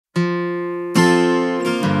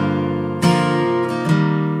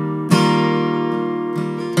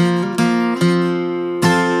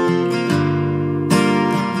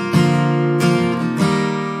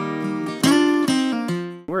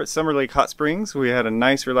Summer Lake Hot Springs. We had a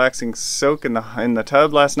nice relaxing soak in the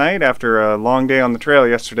tub last night after a long day on the trail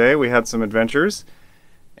yesterday. We had some adventures.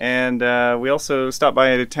 And we also stopped by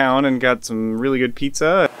a town and got some really good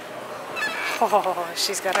pizza. Oh,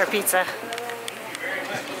 she's got our pizza.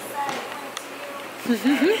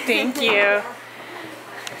 Thank you.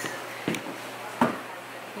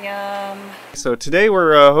 Yum. So today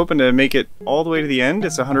we're hoping to make it all the way to the end.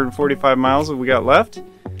 It's 145 miles that we got left.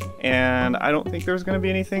 And I don't think there's going to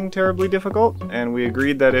be anything terribly difficult. And we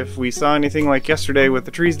agreed that if we saw anything like yesterday with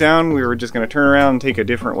the trees down, we were just going to turn around and take a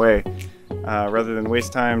different way. Rather than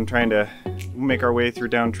waste time trying to make our way through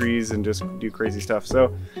down trees and just do crazy stuff.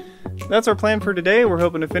 So that's our plan for today. We're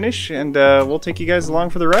hoping to finish, and we'll take you guys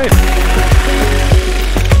along for the ride.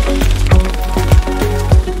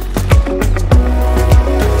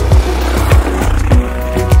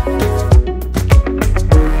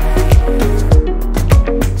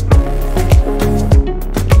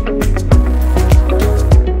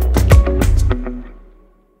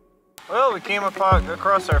 Well, we came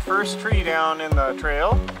across our first tree down in the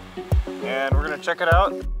trail, and we're gonna check it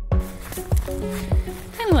out.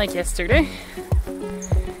 Kind of like yesterday,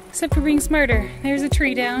 except for being smarter. There's a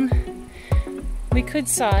tree down. We could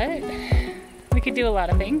saw it. We could do a lot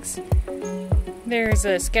of things. There's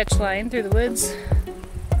a sketch line through the woods,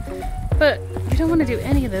 but we don't want to do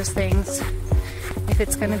any of those things if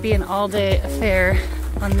it's going to be an all-day affair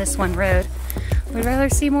on this one road. We'd rather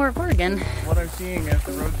see more of Oregon. What I'm seeing is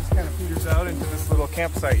the road just kind of peters out into this little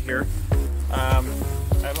campsite here. I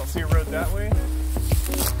don't see a road that way.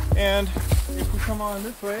 And if we come on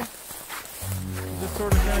this way, just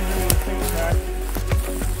sort of kind of into the same track.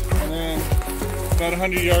 And then about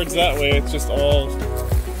 100 yards that way, it's just all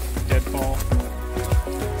deadfall.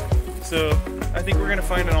 So I think we're going to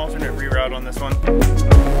find an alternate reroute on this one.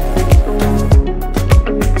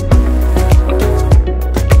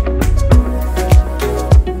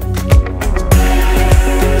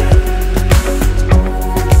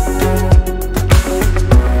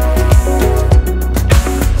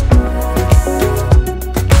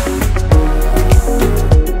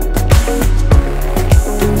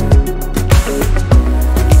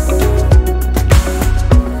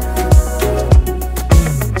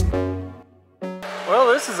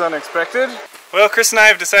 Unexpected. Well, Chris and I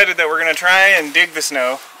have decided that we're going to try and dig the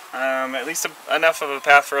snow, at least enough of a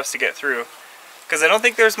path for us to get through, because I don't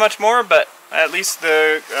think there's much more, but at least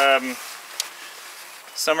the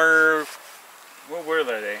summer, what were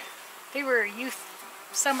they? They were youth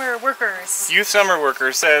summer workers. Youth summer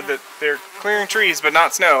workers said that they're clearing trees but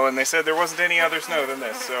not snow, and they said there wasn't any other snow than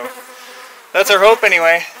this, so that's our hope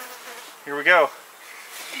anyway. Here we go.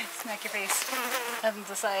 Smack your face on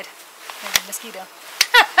the side. There's a mosquito.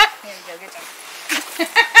 There you go, good job.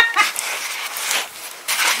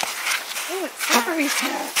 Ooh, it's slippery snow.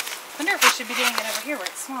 I wonder if we should be doing it over here where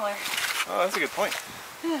it's smaller. Oh, that's a good point.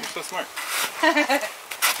 You're so smart.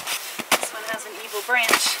 This one has an evil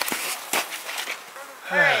branch.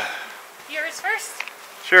 Alright, yours first?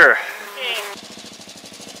 Sure. Okay.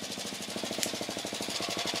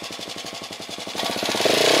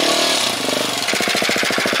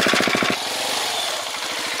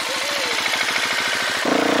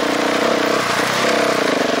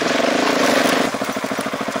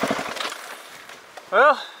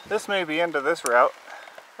 Well, this may be end of this route.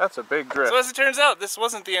 That's a big drift. So as it turns out, this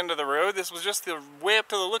wasn't the end of the road. This was just the way up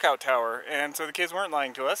to the lookout tower, and so the kids weren't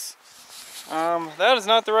lying to us. That is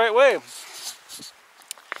not the right way.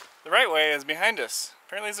 The right way is behind us.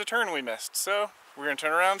 Apparently it's a turn we missed, so we're going to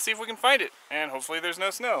turn around and see if we can find it, and hopefully there's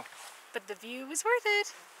no snow. But the view was worth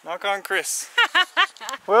it. Knock on Chris.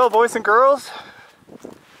 Well, boys and girls,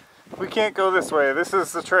 we can't go this way. This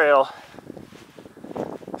is the trail.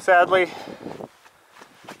 Sadly,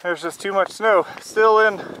 there's just too much snow. Still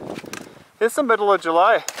in, it's the middle of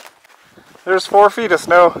July. There's 4 feet of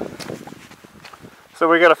snow. So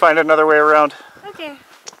we gotta find another way around. Okay.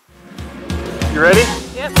 You ready?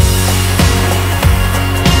 Yep.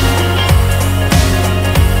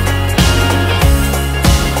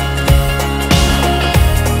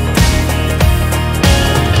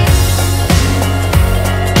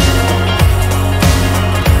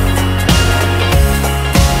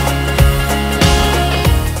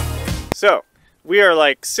 So, we are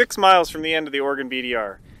like 6 miles from the end of the Oregon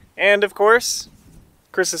BDR. And of course,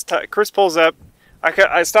 Chris pulls up.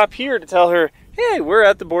 I stop here to tell her, hey, we're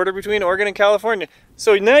at the border between Oregon and California.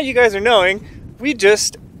 So now you guys are knowing,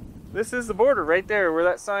 this is the border right there where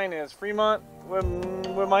that sign is, Fremont,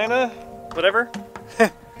 Wamina, whatever.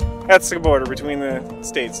 That's the border between the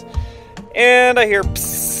states. And I hear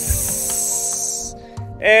psss,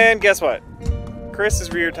 and guess what?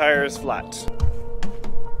 Chris's rear tire is flat.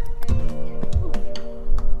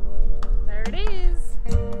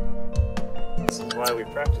 why we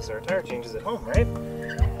practice our tire changes at home, right?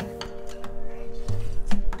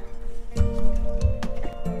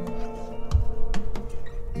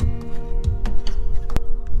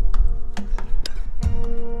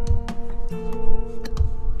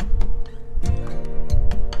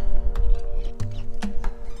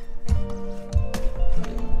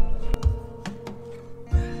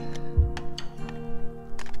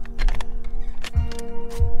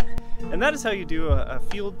 And that is how you do a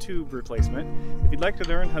field tube replacement. If you'd like to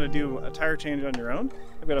learn how to do a tire change on your own,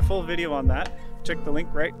 I've got a full video on that. Check the link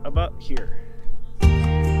right about here. We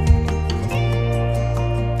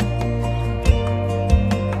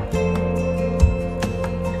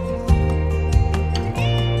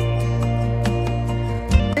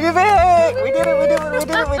did it! We did it! We did it! We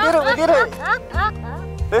did it! We did it! We did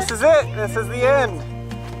it! This is it! This is the end!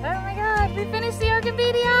 Oh my god, we finished the Oregon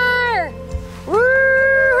BCDR! Woo!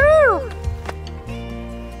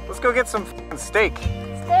 Let's go get some steak.